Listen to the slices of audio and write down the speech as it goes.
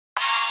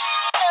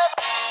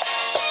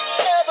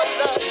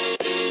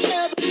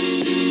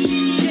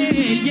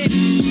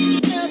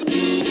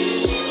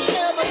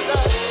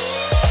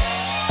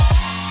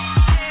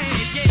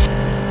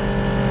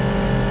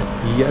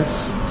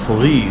Yes,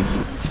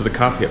 please. So the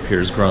coffee up here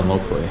is grown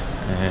locally,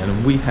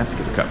 and we have to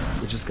get a cup.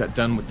 We just got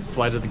done with the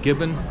flight of the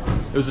Gibbon.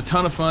 It was a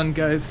ton of fun,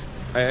 guys.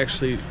 I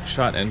actually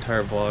shot an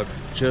entire vlog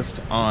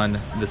just on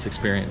this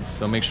experience,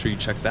 so make sure you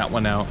check that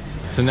one out.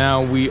 So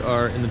now we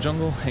are in the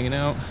jungle, hanging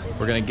out.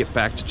 We're gonna get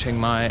back to Chiang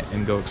Mai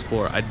and go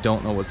explore. I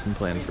don't know what's in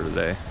plan for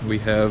today. We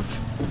have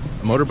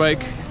a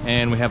motorbike,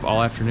 and we have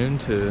all afternoon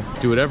to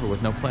do whatever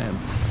with no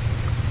plans.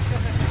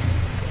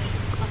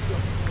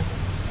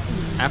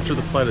 After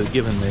the flight of the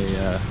Gibbon,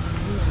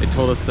 they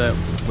told us that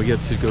we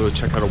get to go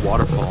check out a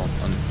waterfall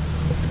on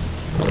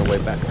the way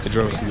back. They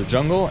drove us to the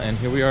jungle, and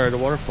here we are at a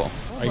waterfall.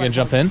 Are you gonna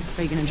jump in?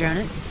 Are you gonna drone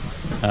it?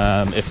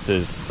 If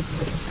there's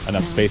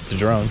enough space to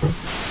drone.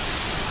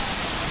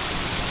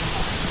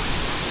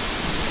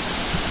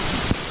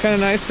 Kind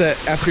of nice that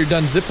after you're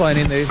done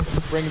ziplining, they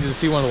bring you to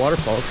see one of the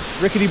waterfalls.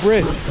 Rickety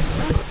bridge.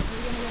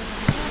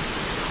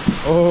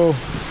 Oh.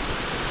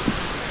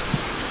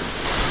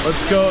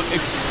 Let's go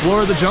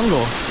explore the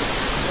jungle.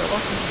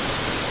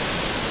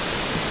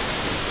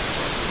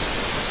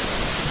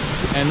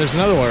 And there's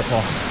another waterfall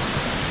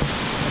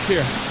up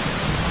here.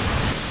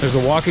 There's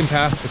a walking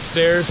path with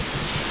stairs.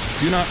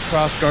 Do not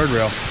cross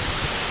guardrail.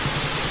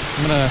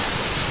 I'm gonna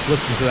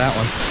listen to that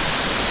one.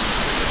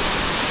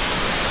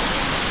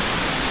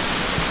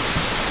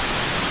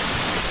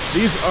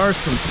 These are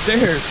some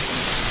stairs.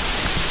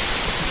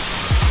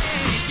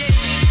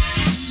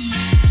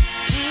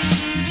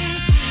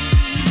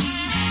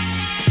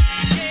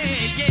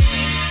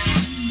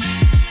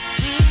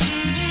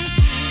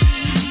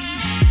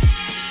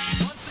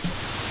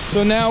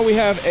 So now we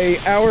have an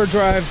hour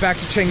drive back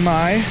to Chiang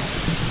Mai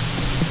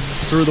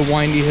through the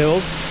windy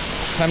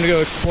hills. Time to go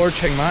explore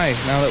Chiang Mai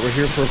now that we're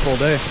here for a full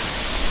day.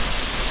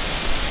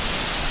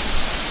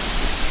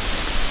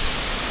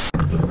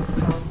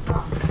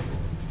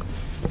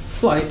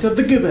 Flight of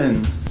the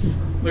Gibbon.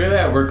 Look at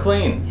that, we're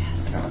clean.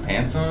 Yes. Got my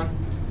pants on.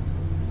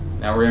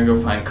 Now we're gonna go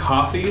find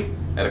coffee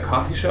at a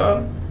coffee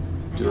shop.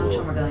 I know which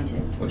one we're going to.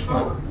 Which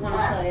one? The one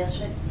I saw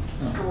yesterday.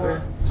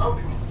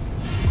 Oh.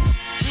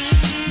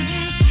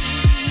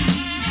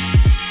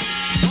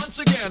 Once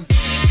again.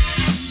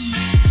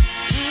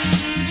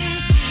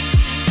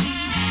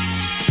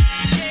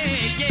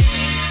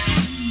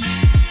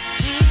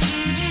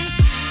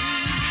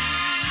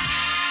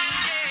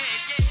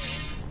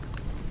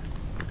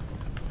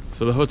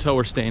 So the hotel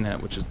we're staying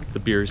at, which is the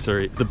Biri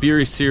Siri,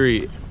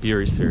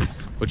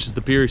 which is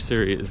the Biri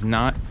Siri, is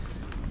not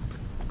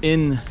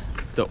in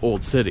the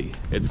old city.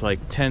 It's like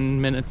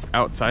 10 minutes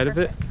outside of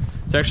it.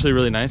 It's actually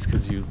really nice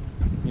because you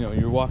know,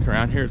 you're walking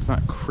around here, it's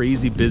not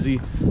crazy busy,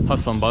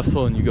 hustle and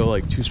bustle, and you go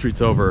like 2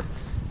 streets over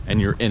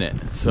and you're in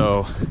it.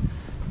 So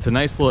it's a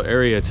nice little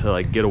area to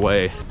like get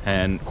away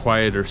and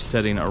quieter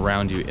setting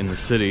around you in the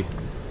city.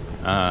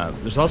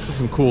 There's also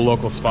some cool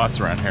local spots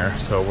around here.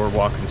 So we're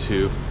walking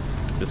to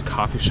this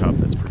coffee shop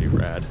that's pretty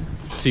rad.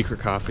 Secret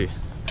coffee.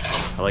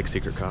 I like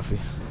secret coffee.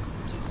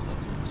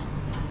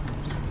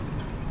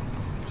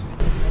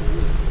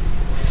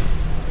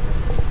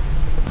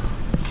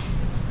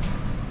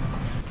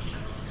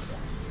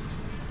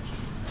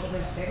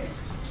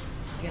 Stairs?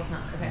 I guess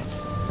not. Okay.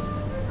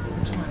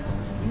 Which one?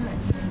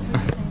 It's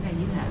not the same guy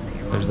you have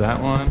there. There's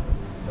that one.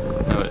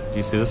 No, do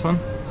you see this one?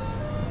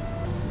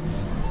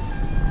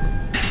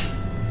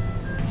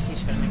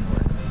 She's gonna make it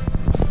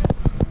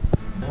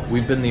work.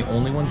 We've been the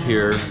only ones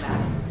here.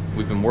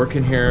 We've been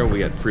working here.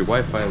 We had free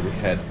Wi-Fi. We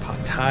had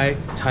pad thai,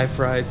 Thai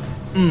fries.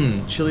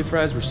 Chili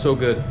fries were so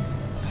good.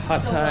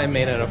 Pad thai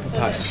made out of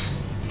papaya.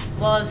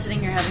 While I was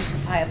sitting here having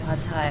papaya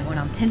pad thai, I went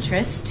on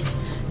Pinterest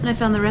and I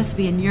found the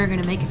recipe, and you're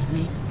gonna make it for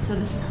me. So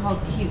this is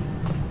called Cube.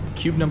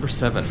 Cube number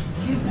 7.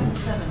 Cube number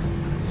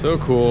 7. So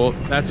cool.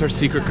 That's our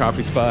secret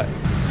coffee spot.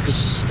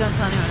 Shh, don't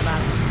tell anyone about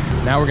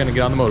it. Now we're gonna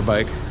get on the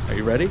motorbike. Are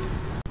you ready?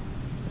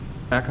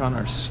 Back on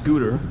our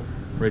scooter.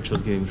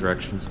 Rachel's giving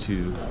directions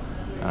to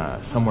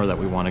somewhere that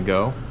we want to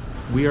go.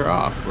 We are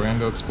off. We're gonna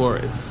go explore.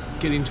 It's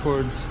getting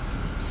towards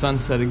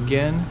sunset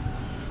again,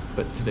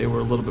 but today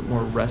we're a little bit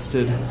more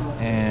rested,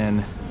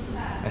 and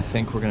I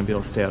think we're gonna be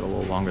able to stay out a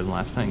little longer than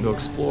last night and go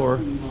explore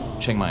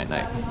Chiang Mai at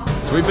night.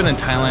 So we've been in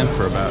Thailand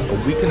for about a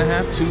week and a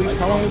half, 2 weeks.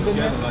 How long have we been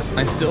there?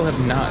 I still have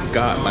not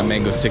got my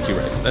mango sticky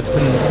rice. That's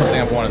been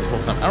something I've wanted this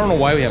whole time. I don't know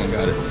why we haven't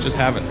got it, just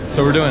haven't.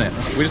 So we're doing it.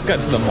 We just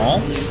got to the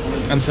mall,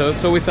 and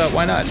so we thought,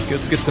 why not?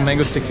 Let's get some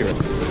mango sticky rice.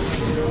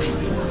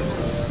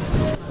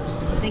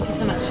 Thank you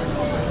so much.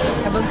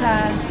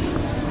 Kabunka.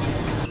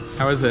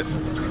 How is it?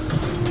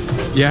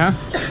 Yeah?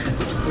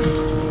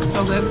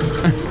 So good.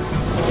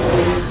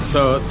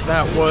 So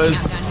that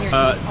was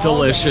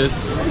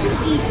delicious.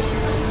 Eat.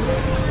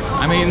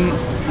 I mean,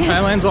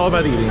 Thailand's all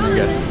about eating, I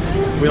guess.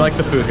 We like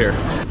the food here.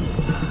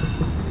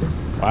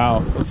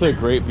 Wow, this is a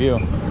great view.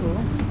 That's cool.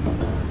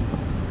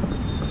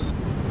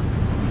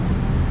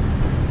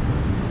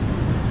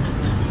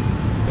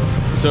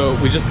 So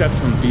we just got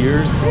some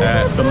beers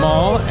at the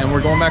mall, and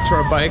we're going back to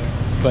our bike,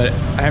 but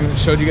I haven't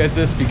showed you guys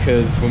this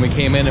because when we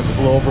came in, it was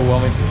a little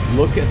overwhelming.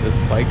 Look at this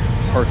bike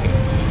parking.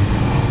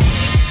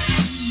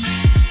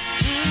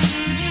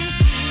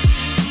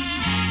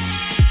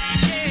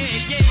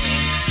 Yeah.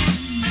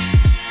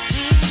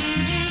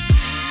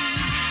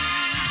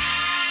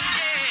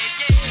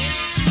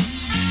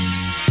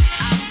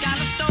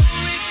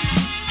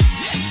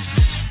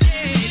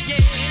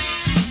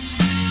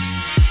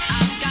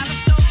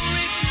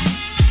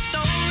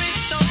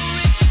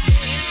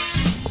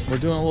 We're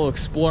doing a little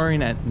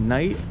exploring at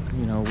night.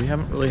 You know, we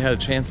haven't really had a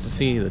chance to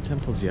see the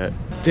temples yet.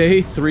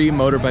 Day 3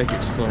 motorbike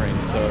exploring.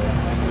 So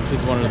this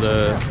is one of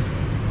the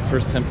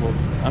first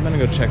temples. I'm gonna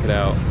go check it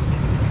out.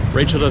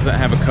 Rachel doesn't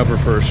have a cover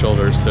for her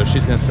shoulders, so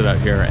she's gonna sit out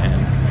here and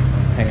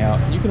hang out.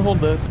 You can hold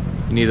this.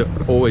 You need to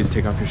always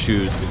take off your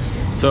shoes.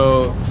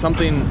 So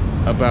something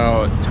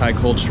about Thai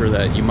culture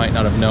that you might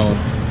not have known,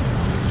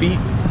 feet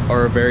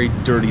are a very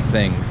dirty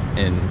thing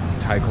in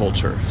Thai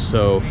culture.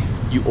 So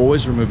you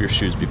always remove your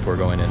shoes before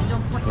going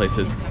into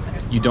places.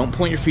 You don't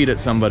point your feet at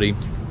somebody,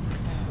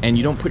 and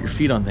you don't put your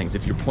feet on things.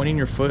 If you're pointing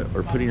your foot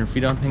or putting your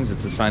feet on things,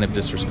 it's a sign of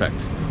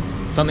disrespect.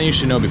 Something you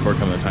should know before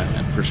coming to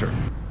Thailand, for sure.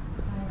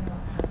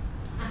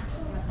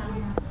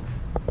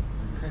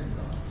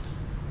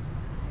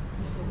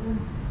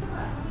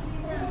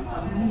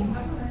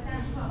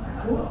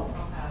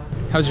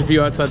 How's your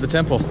view outside the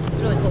temple? It's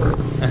really cool.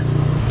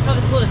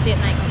 Probably cool to see at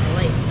night because of the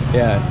lights.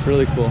 Yeah, it's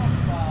really cool.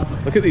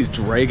 Look at these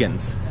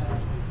dragons.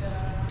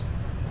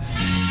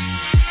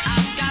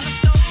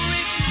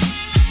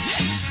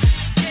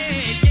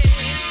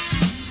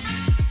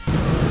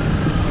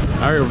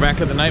 All right, we're back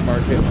at the night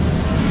market.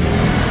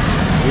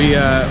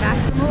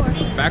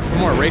 Back for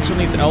more. Rachel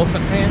needs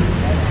elephant pants,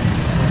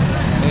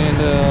 and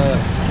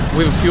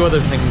we have a few other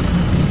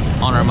things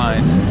on our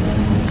mind.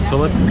 So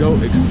let's go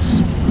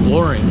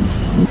exploring.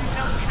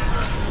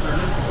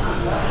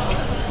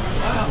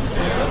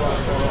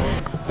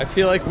 I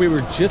feel like we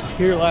were just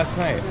here last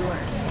night.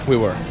 We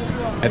were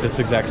at this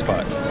exact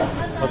spot.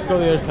 Let's go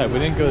to the other side. We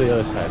didn't go to the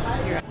other side.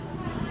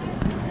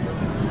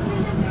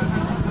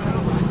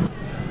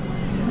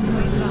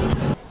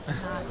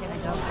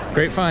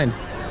 Great find.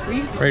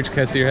 Rach, can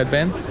I see your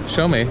headband?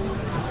 Show me.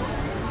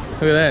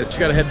 Look at that. She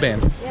got a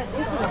headband.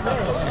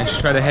 And she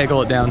tried to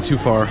haggle it down too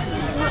far.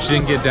 She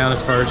didn't get down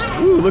as far as...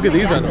 Ooh, look at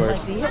these underwears.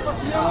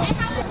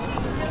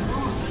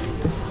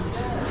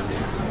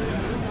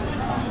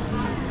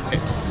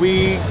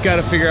 We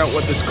gotta figure out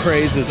what this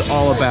craze is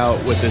all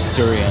about with this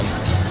durian.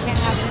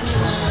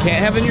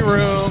 Can't have it in your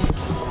room.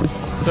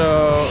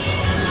 So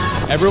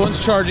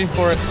everyone's charging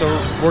for it, so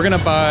we're gonna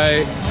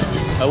buy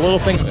a little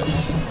thing of it.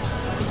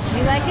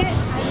 You like it? I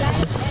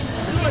like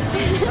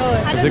it.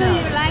 Oh, I don't know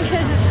you like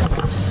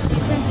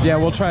it. Yeah,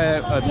 we'll try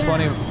a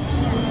 20.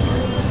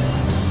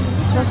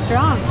 So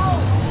strong. A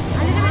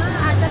little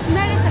bit, the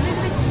smell is a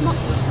little bit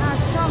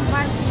strong,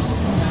 but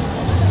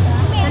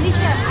delicious.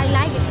 I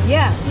like it.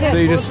 Yeah. Good. So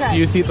you We'll just try. you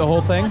just eat the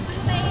whole thing?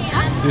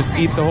 Just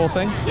eat the whole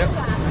thing? Yep.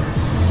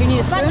 You need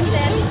a But spoon?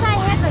 inside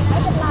has a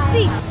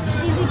seed.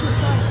 Easy to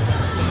soil.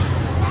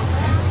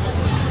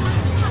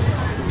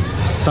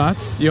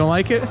 Thoughts? You don't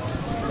like it?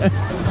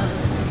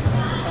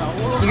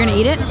 You're gonna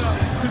eat it?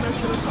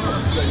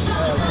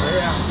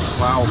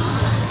 Wow,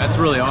 that's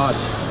really odd.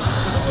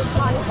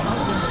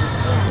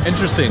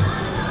 Interesting.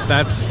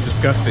 That's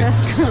disgusting.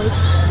 That's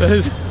gross. That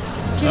is.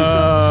 She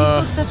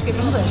spoke such good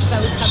English.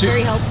 That was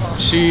very helpful.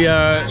 She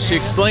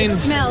explained. It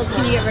smells.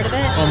 Can you get rid of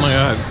it? Oh my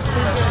god.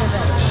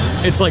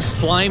 It's like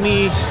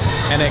slimy,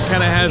 and it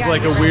kind of has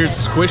like a weird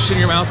squish in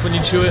your mouth when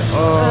you chew it.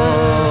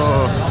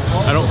 Oh,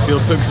 I don't feel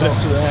so good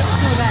after that.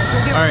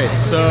 All right,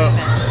 so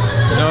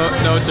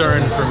no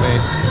durian for me.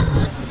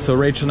 So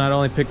Rachel not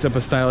only picked up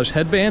a stylish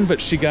headband, but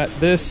she got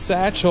this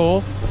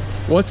satchel.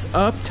 What's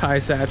up, Thai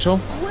satchel?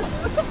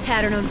 What's a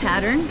pattern on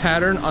pattern?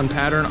 Pattern on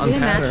pattern on We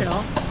didn't pattern. match it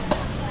all.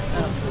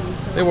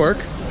 They work.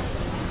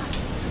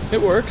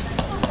 It works.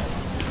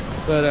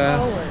 But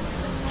All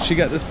works. she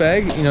got this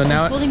bag. You know, I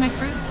now was holding my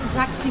fruit and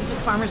practicing for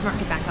the farmer's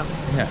market back home.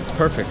 yeah, it's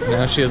perfect.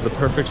 Now she has the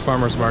perfect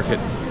farmer's market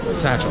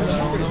satchel.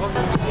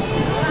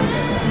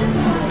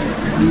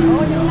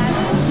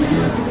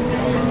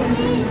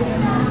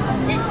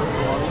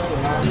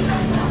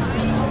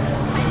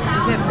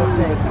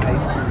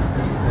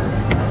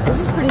 This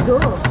is pretty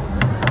cool.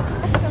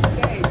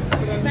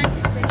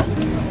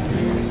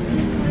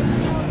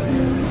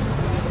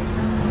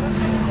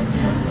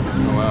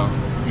 Oh wow.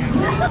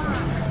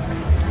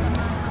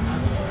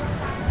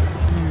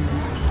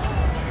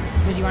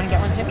 Did you want to get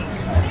one too?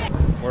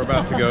 We're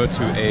about to go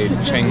to a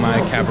Chiang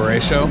Mai cabaret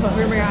show.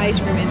 Bring your ice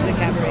cream into the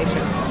cabaret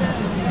show.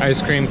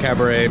 Ice cream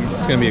cabaret.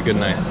 It's gonna be a good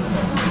night.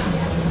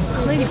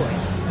 It's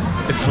Ladyboys.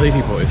 It's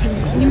Ladyboys.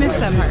 You missed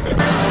that part.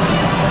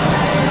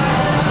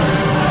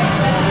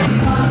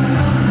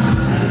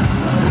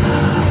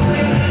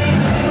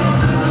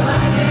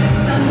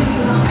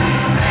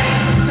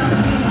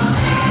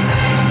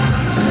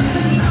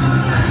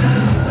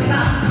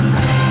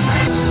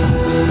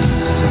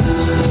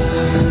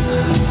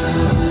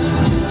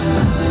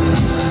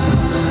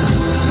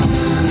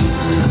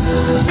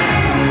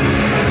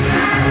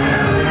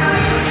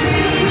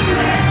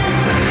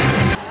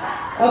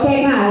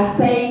 Okay, guys,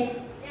 say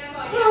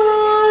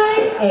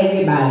hi,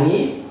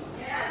 everybody.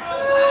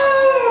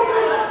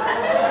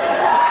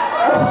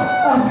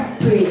 Oh,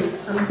 please,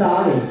 I'm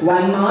sorry.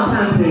 One more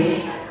time,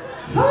 please.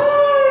 Hi,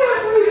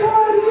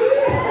 everybody.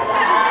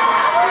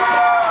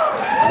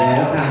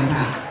 Welcome,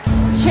 ค่ะ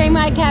Chiang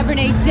Mai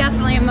Cabaret,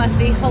 definitely a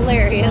must-see.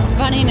 Hilarious,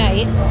 funny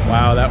night.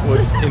 Wow, that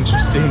was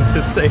interesting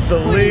to say the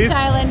In least.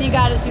 Thailand, you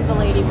gotta see the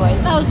lady boys.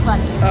 That was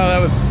funny. Oh,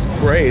 that was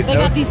great. They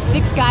got these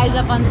 6 guys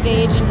up on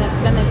stage, and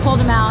then they pulled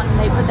them out and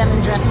they put them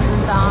in dresses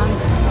and thongs.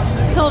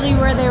 Told you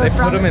where they were They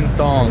from. put them in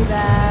thongs.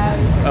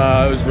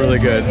 It was really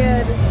good.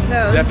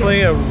 No, it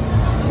Definitely was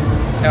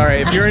all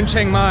right, if you're in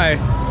Chiang Mai,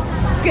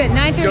 good. It's good.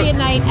 9:30 at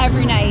night,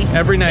 every night.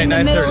 Every night, in the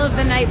 9:30. middle of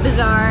the night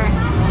bazaar.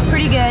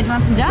 Pretty good. You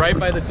want some duck? right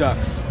by the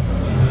ducks.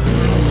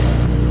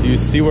 Do you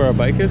see where our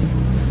bike is?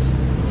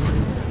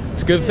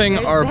 It's a good thing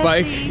There's our Betsy.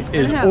 bike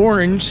is I don't know.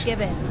 orange.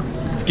 Gibbon.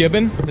 It's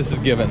Gibbon? This is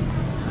Gibbon.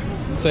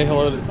 Say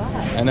hello to...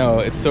 I know,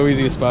 it's so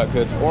easy to spot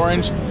because it's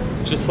orange,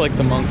 just like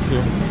the monks here.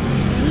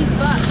 We need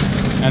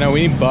bucks. I know,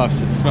 we need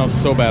buffs. It smells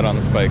so bad on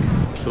this bike.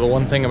 So the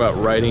one thing about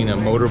riding a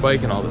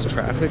motorbike and all this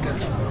traffic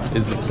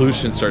is the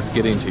pollution starts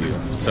getting to you.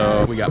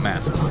 So we got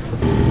masks.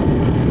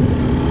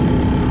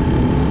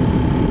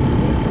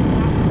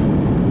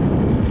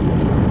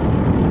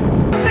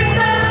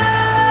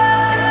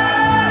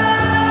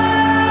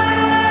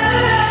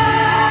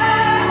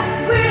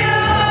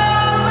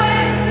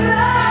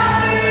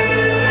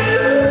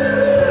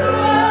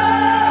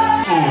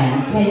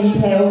 And can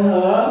you tell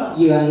her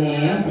your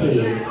name,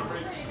 please?